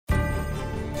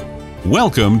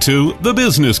Welcome to The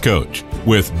Business Coach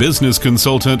with business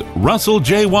consultant Russell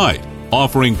J. White,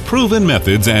 offering proven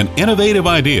methods and innovative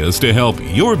ideas to help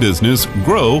your business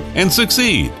grow and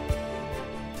succeed.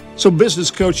 So,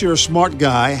 business coach, you're a smart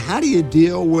guy. How do you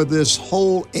deal with this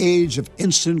whole age of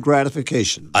instant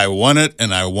gratification? I want it,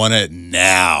 and I want it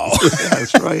now. Yeah,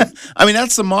 that's right. I mean,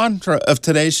 that's the mantra of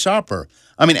today's shopper.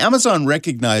 I mean, Amazon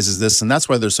recognizes this, and that's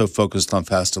why they're so focused on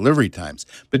fast delivery times.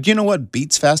 But do you know what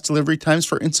beats fast delivery times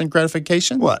for instant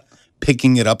gratification? What?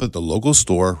 Picking it up at the local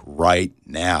store right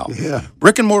now. Yeah.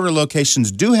 Brick and mortar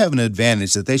locations do have an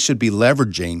advantage that they should be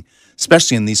leveraging,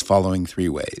 especially in these following three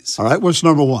ways. All right, what's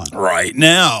number one? Right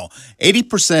now,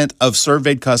 80% of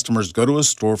surveyed customers go to a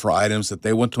store for items that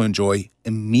they want to enjoy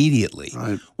immediately.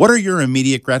 Right. What are your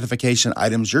immediate gratification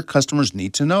items your customers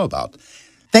need to know about?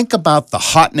 Think about the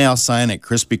hot now sign at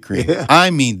Krispy Kreme. Yeah. I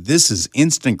mean, this is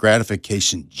instant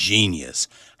gratification genius.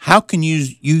 How can you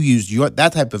use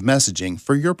that type of messaging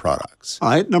for your products? All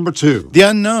right, number two. The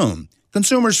unknown.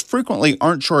 Consumers frequently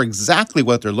aren't sure exactly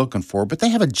what they're looking for, but they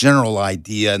have a general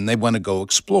idea and they want to go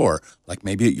explore, like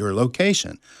maybe at your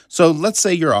location. So let's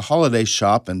say you're a holiday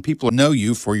shop and people know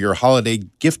you for your holiday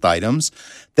gift items.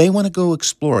 They want to go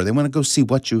explore. They want to go see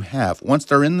what you have. Once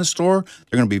they're in the store,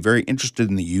 they're going to be very interested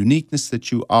in the uniqueness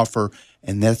that you offer,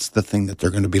 and that's the thing that they're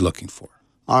going to be looking for.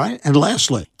 All right, and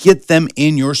lastly, get them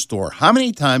in your store. How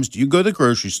many times do you go to the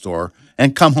grocery store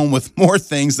and come home with more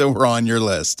things that were on your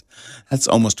list? That's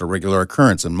almost a regular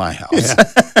occurrence in my house. Yeah,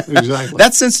 exactly.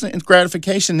 That's instant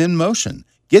gratification in motion.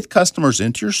 Get customers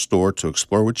into your store to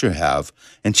explore what you have,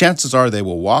 and chances are they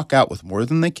will walk out with more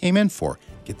than they came in for.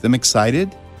 Get them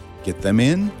excited, get them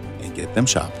in, and get them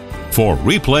shopping. For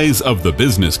replays of The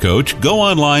Business Coach, go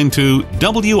online to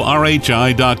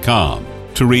WRHI.com.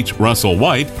 To reach Russell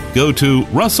White, go to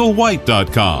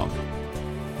russellwhite.com.